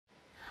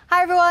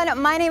Hi everyone,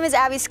 my name is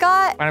Abby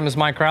Scott. My name is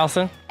Mike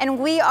Crowson. And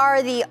we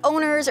are the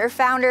owners or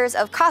founders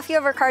of Coffee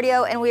Over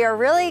Cardio, and we are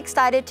really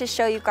excited to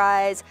show you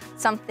guys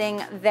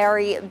something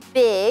very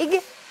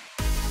big.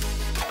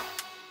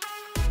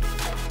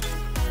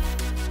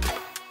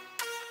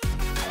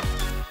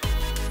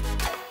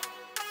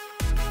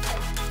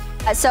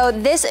 So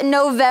this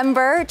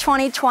November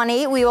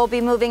 2020, we will be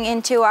moving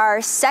into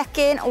our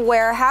second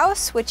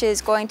warehouse, which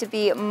is going to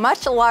be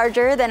much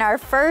larger than our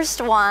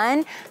first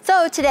one.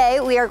 So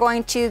today we are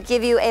going to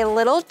give you a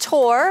little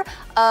tour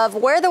of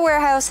where the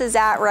warehouse is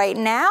at right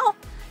now,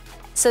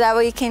 so that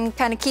we can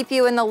kind of keep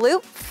you in the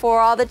loop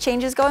for all the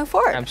changes going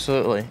forward.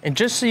 Absolutely. And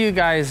just so you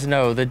guys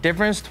know, the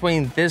difference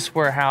between this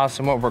warehouse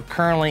and what we're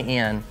currently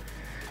in,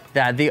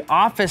 that the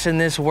office in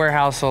this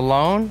warehouse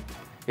alone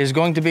is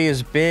going to be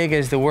as big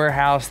as the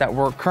warehouse that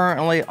we're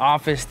currently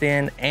officed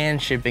in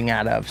and shipping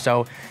out of.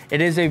 So it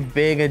is a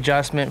big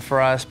adjustment for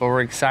us, but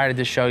we're excited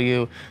to show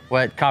you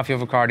what Coffee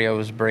Over Cardio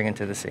is bringing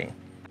to the scene.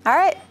 All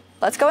right,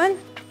 let's go in.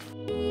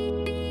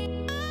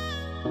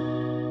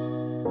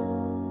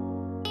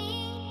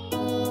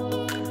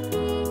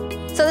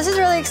 So this is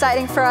really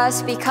exciting for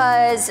us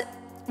because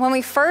when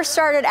we first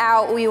started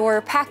out, we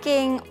were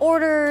packing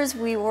orders,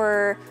 we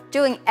were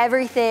doing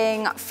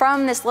everything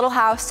from this little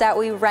house that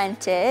we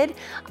rented,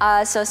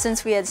 so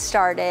since we had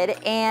started,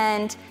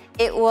 and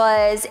it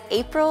was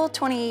April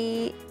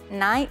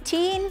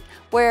 2019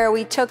 where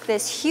we took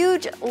this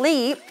huge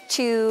leap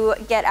to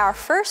get our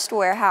first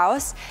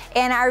warehouse.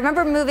 And I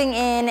remember moving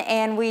in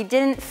and we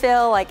didn't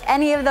fill like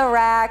any of the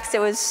racks. It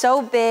was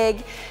so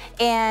big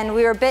and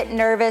we were a bit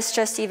nervous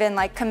just even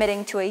like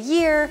committing to a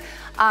year.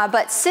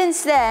 But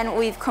since then,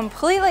 we've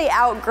completely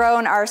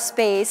outgrown our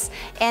space.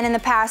 And in the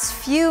past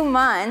few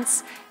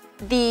months,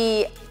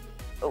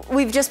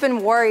 we've just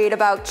been worried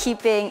about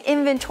keeping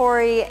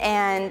inventory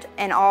and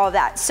all of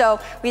that. So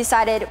we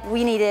decided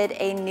we needed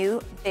a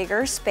new,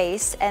 bigger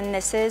space. And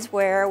this is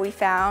where we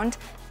found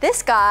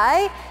this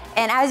guy.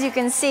 And as you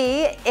can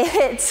see,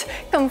 it's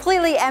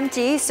completely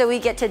empty. So we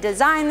get to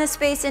design the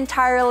space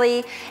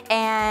entirely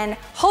and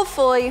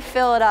hopefully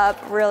fill it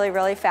up really,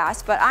 really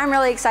fast. But I'm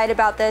really excited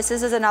about this.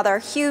 This is another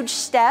huge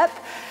step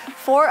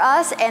for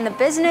us and the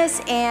business.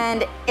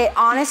 And it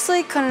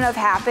honestly couldn't have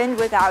happened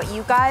without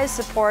you guys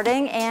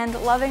supporting and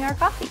loving our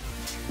coffee.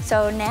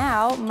 So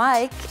now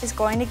Mike is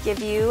going to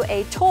give you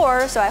a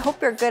tour. So I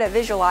hope you're good at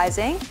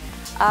visualizing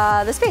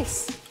the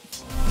space.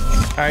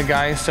 All right,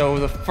 guys, so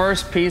the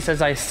first piece,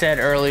 as I said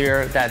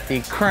earlier, that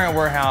the current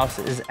warehouse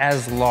is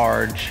as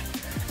large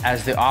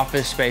as the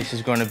office space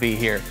is going to be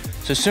here.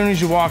 So as soon as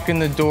you walk in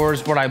the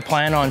doors, what I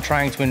plan on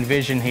trying to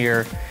envision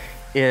here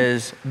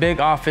is big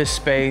office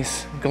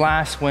space,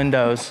 glass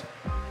windows,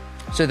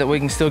 so that we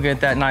can still get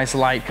that nice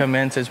light come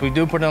in, since we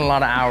do put in a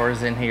lot of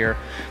hours in here.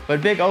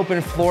 But big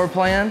open floor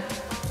plan.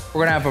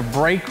 We're gonna have a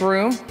break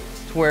room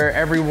to where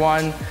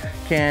everyone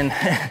can,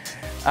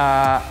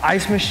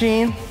 ice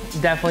machine,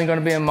 definitely gonna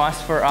be a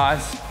must for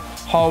us.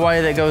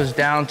 Hallway that goes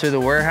down to the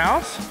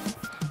warehouse.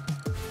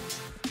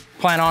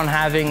 Plan on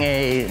having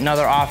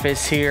another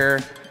office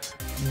here,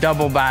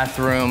 double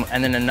bathroom,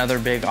 and then another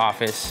big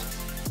office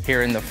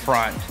here in the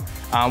front.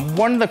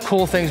 One of the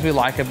cool things we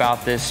like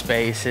about this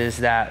space is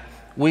that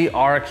we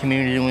are a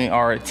community and we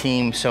are a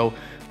team. So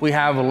we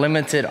have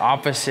limited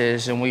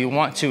offices and we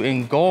want to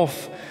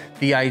engulf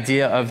the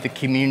idea of the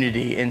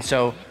community. And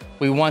so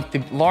we want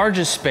the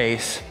largest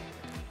space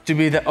to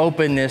be the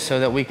openness so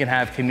that we can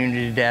have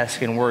community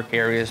desks and work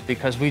areas,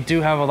 because we do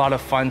have a lot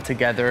of fun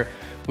together.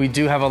 We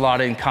do have a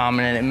lot in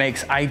common, and it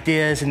makes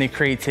ideas and the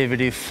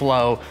creativity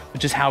flow,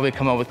 which is how we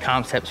come up with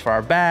concepts for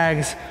our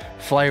bags,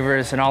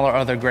 flavors, and all our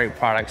other great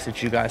products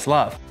that you guys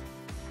love.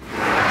 All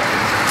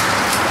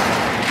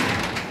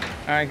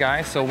right,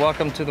 guys, so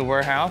welcome to the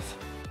warehouse.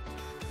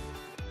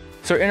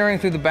 So entering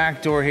through the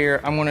back door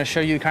here, I'm gonna show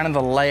you kind of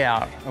the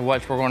layout of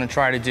what we're gonna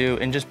try to do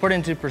and just put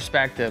into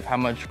perspective how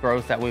much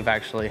growth that we've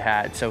actually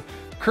had. So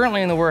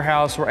currently in the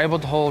warehouse, we're able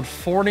to hold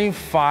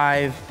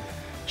 45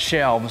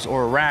 shelves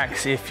or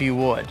racks, if you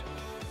would,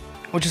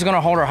 which is gonna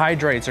hold our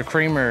hydrates, our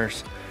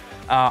creamers,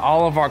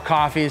 all of our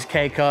coffees,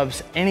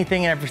 K-cups,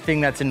 anything and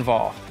everything that's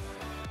involved.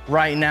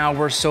 Right now,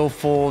 we're so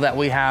full that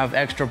we have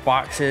extra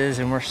boxes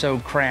and we're so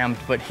crammed,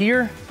 but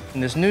here in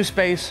this new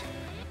space,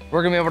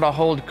 we're gonna be able to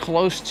hold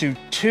close to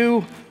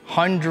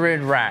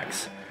 200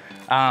 racks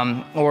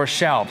or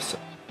shelves,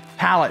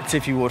 pallets,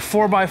 if you would,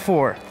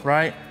 4x4,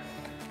 right?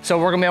 So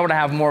we're gonna be able to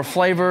have more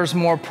flavors,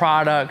 more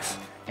products,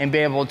 and be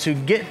able to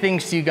get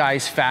things to you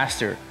guys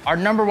faster. Our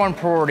number one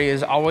priority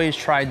has always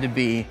tried to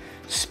be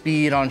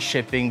speed on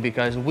shipping,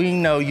 because we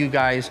know you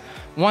guys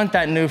want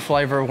that new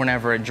flavor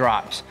whenever it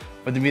drops,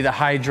 whether it be the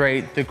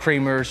hydrate, the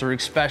creamers, or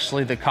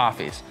especially the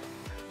coffees.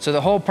 So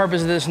the whole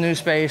purpose of this new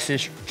space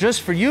is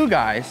just for you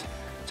guys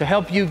to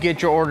help you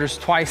get your orders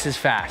twice as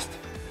fast.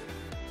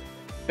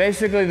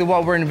 Basically,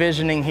 what we're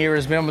envisioning here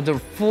is being able to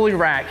fully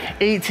rack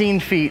 18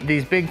 feet,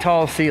 these big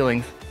tall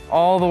ceilings,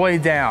 all the way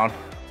down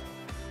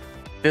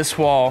this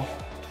wall,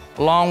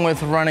 along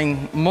with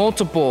running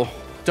multiple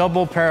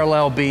double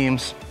parallel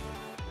beams,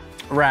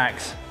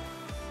 racks,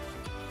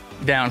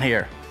 down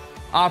here.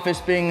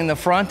 Office being in the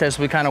front, as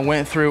we kind of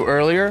went through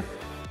earlier.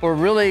 We're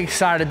really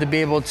excited to be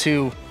able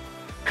to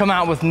come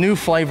out with new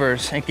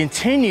flavors and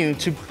continue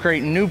to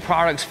create new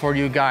products for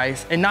you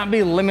guys and not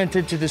be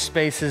limited to the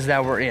spaces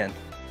that we're in.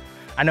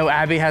 I know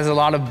Abbey has a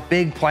lot of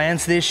big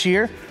plans this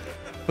year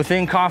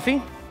within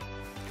coffee.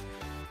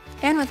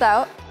 And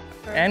without.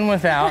 And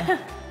without.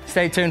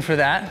 Stay tuned for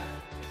that.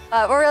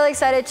 We're really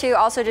excited to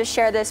also just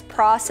share this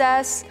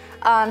process.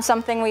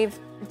 Something we've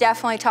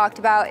definitely talked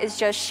about is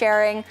just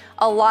sharing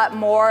a lot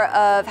more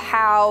of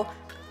how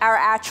our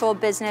actual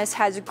business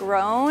has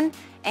grown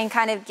and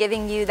kind of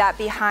giving you that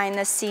behind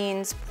the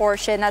scenes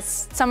portion.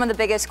 That's some of the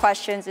biggest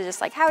questions, is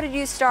just like, how did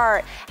you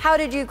start? How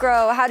did you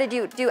grow? How did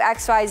you do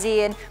X, Y,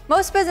 Z? And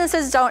most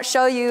businesses don't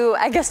show you,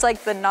 I guess,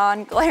 like the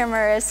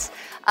non-glamorous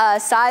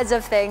sides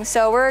of things.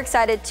 So we're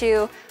excited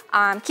to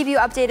keep you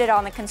updated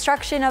on the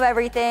construction of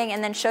everything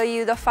and then show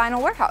you the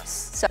final warehouse.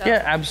 So.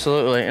 Yeah,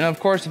 absolutely. And of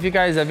course, if you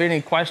guys have any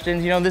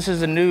questions, this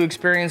is a new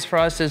experience for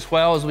us as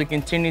well as we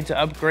continue to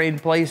upgrade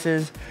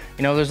places.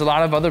 There's a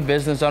lot of other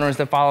business owners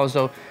that follow.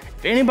 So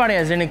if anybody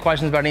has any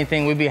questions about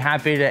anything, we'd be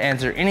happy to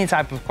answer any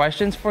type of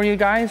questions for you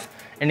guys,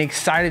 and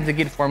excited to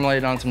get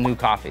formulated on some new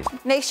coffees.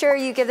 Make sure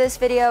you give this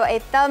video a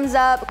thumbs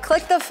up,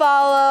 click the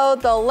follow,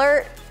 the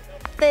alert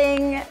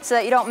thing, so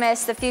that you don't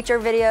miss the future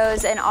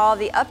videos and all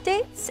the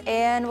updates,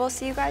 and we'll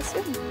see you guys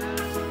soon.